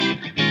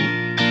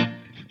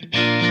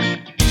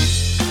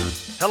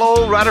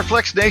Hello,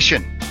 Riderflex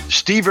Nation.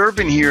 Steve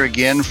Urban here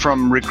again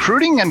from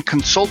recruiting and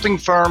consulting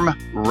firm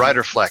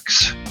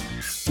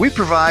Riderflex. We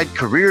provide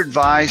career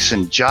advice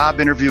and job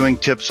interviewing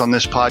tips on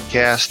this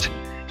podcast.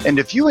 And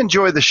if you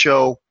enjoy the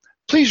show,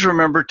 please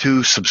remember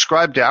to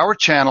subscribe to our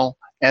channel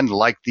and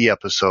like the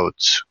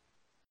episodes.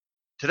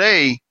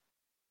 Today,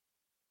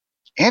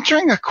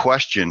 answering a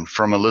question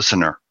from a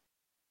listener.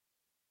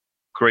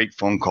 Great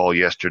phone call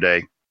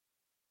yesterday.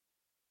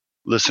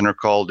 Listener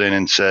called in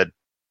and said,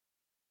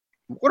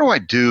 what do I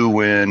do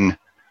when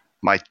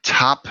my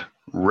top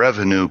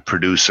revenue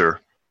producer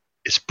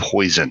is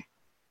poison?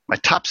 My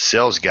top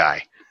sales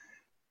guy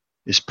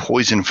is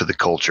poison for the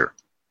culture.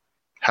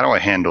 How do I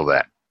handle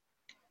that?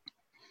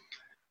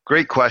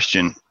 Great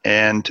question.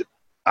 And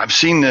I've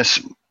seen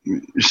this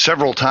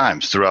several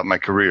times throughout my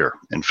career.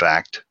 In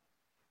fact,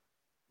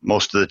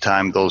 most of the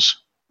time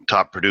those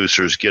top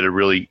producers get a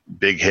really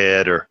big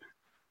head or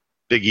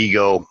big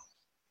ego.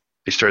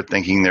 They start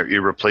thinking they're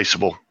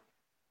irreplaceable.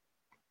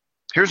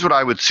 Here's what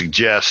I would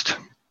suggest.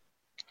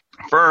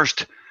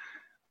 First,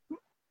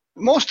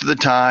 most of the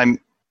time,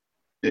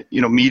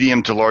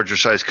 medium to larger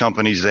size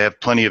companies, they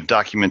have plenty of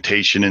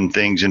documentation and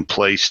things in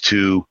place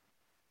to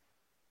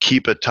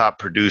keep a top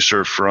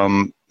producer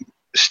from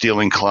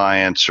stealing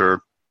clients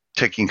or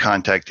taking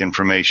contact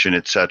information,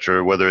 et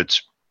cetera, whether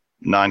it's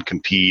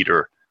non-compete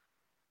or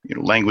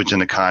language in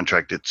the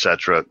contract, et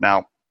cetera.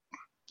 Now,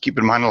 keep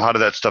in mind a lot of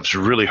that stuff's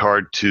really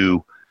hard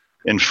to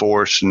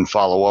enforce and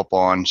follow up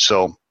on.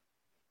 So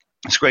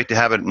it's great to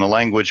have it in the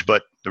language,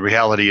 but the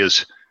reality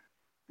is,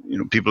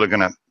 people are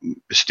going to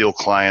steal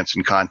clients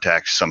and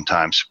contacts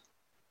sometimes.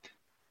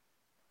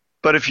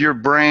 But if your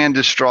brand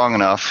is strong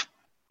enough,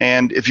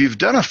 and if you've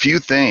done a few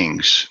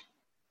things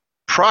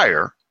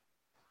prior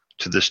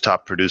to this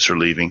top producer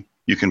leaving,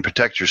 you can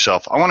protect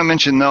yourself. I want to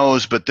mention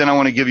those, but then I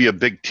want to give you a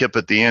big tip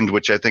at the end,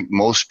 which I think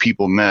most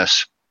people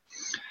miss.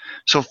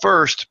 So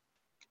first,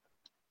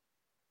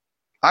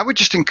 I would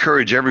just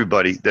encourage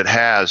everybody that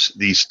has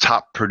these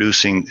top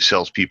producing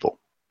salespeople,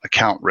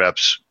 account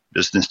reps,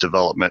 business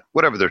development,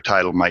 whatever their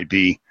title might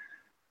be.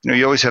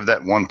 You always have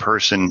that one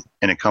person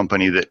in a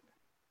company that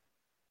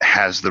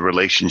has the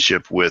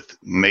relationship with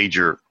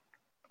major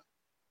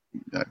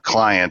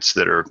clients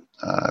that are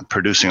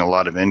producing a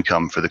lot of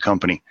income for the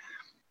company.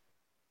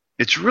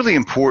 It's really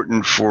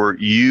important for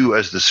you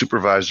as the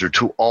supervisor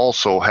to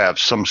also have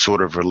some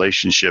sort of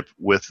relationship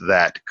with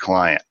that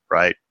client,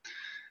 right?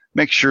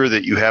 Make sure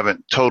that you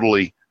haven't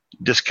totally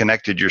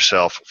disconnected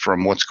yourself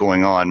from what's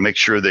going on. Make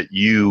sure that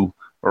you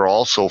are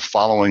also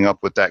following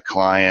up with that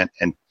client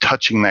and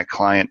touching that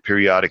client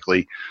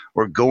periodically,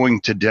 or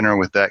going to dinner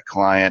with that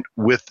client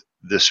with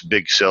this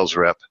big sales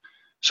rep,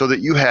 so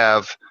that you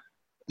have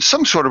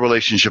some sort of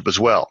relationship as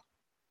well.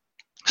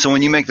 So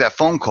when you make that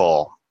phone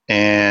call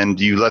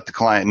and you let the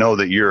client know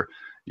that your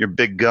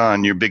big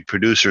gun, your big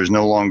producer is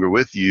no longer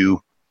with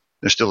you,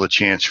 there's still a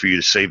chance for you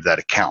to save that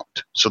account.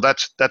 So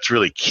that's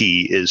really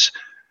key, is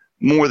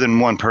more than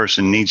one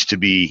person needs to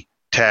be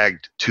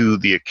tagged to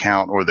the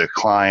account or the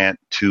client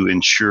to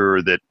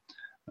ensure that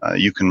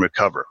you can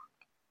recover.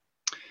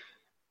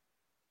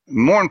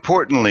 More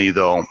importantly,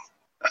 though,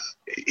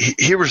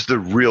 here was the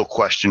real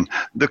question.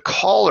 The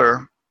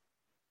caller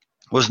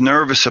was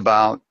nervous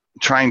about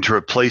trying to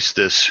replace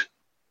this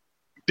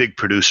big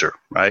producer,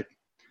 right?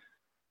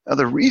 Now,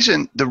 the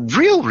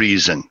real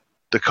reason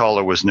the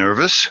caller was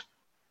nervous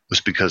was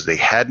because they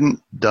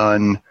hadn't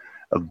done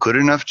a good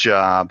enough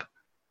job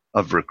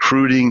of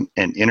recruiting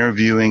and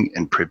interviewing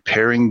and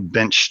preparing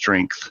bench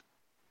strength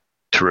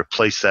to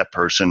replace that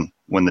person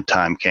when the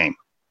time came.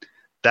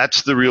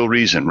 That's the real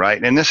reason,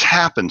 right? And this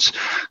happens.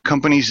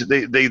 Companies,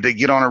 they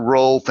get on a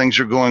roll, things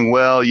are going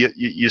well,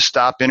 you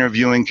stop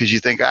interviewing because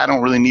you think, I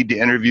don't really need to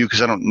interview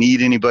because I don't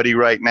need anybody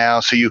right now.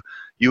 So you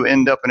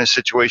end up in a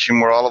situation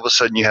where all of a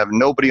sudden you have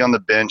nobody on the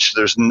bench.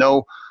 There's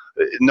no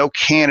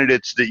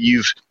candidates that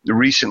you've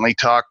recently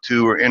talked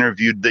to or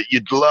interviewed that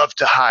you'd love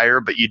to hire,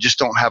 but you just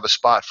don't have a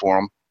spot for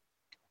them.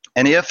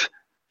 And if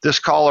this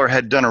caller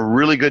had done a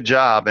really good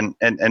job and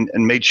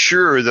made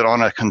sure that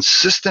on a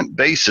consistent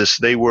basis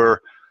they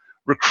were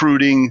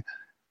recruiting,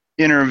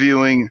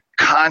 interviewing,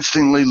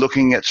 constantly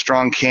looking at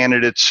strong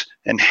candidates,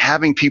 and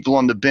having people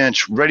on the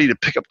bench ready to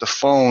pick up the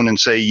phone and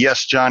say,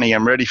 yes, Johnny,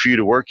 I'm ready for you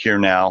to work here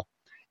now.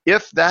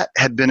 If that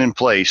had been in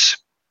place,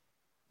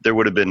 there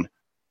would have been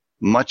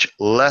much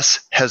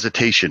less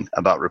hesitation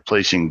about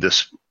replacing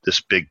this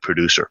big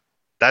producer.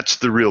 That's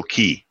the real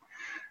key,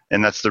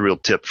 and that's the real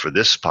tip for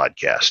this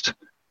podcast.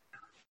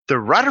 The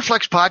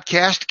Riderflex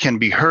podcast can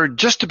be heard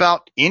just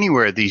about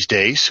anywhere these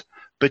days,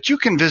 but you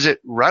can visit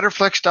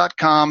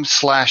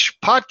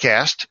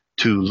riderflex.com/podcast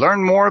to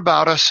learn more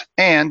about us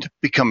and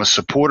become a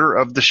supporter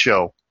of the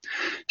show.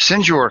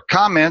 Send your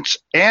comments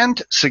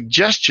and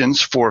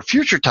suggestions for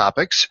future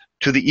topics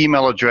to the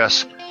email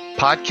address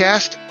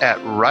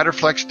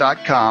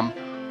podcast@riderflex.com,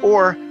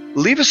 or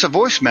leave us a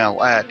voicemail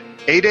at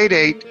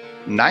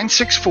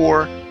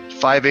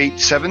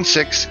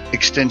 888-964-5876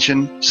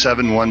 extension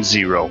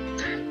 710.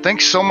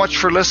 Thanks so much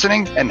for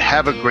listening, and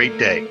have a great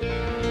day.